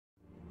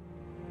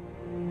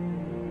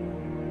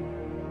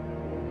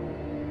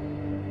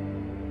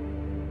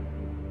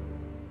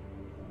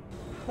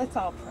Let's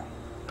all pray.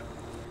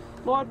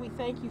 Lord, we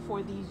thank you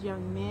for these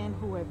young men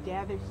who have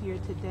gathered here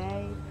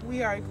today.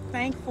 We are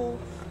thankful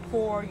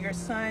for your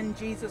Son,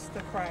 Jesus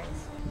the Christ.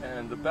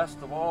 And the best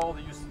of all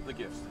the use of the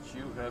gifts that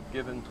you have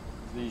given to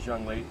these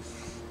young ladies.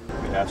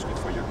 We ask you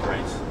for your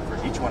grace for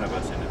each one of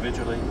us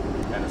individually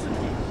and as a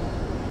team.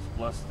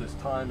 Bless this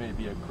time, may it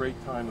be a great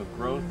time of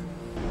growth.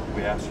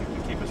 We ask you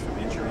to keep us from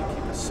injury,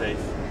 keep us safe,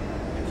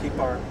 and keep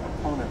our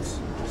opponents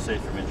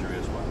safe from injury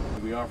as well.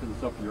 We offer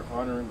this up for your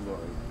honor and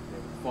glory. In the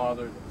name of the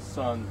Father, the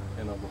Son,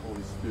 and of the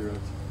Holy Spirit.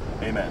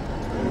 Amen.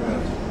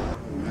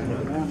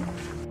 Amen.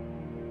 Amen.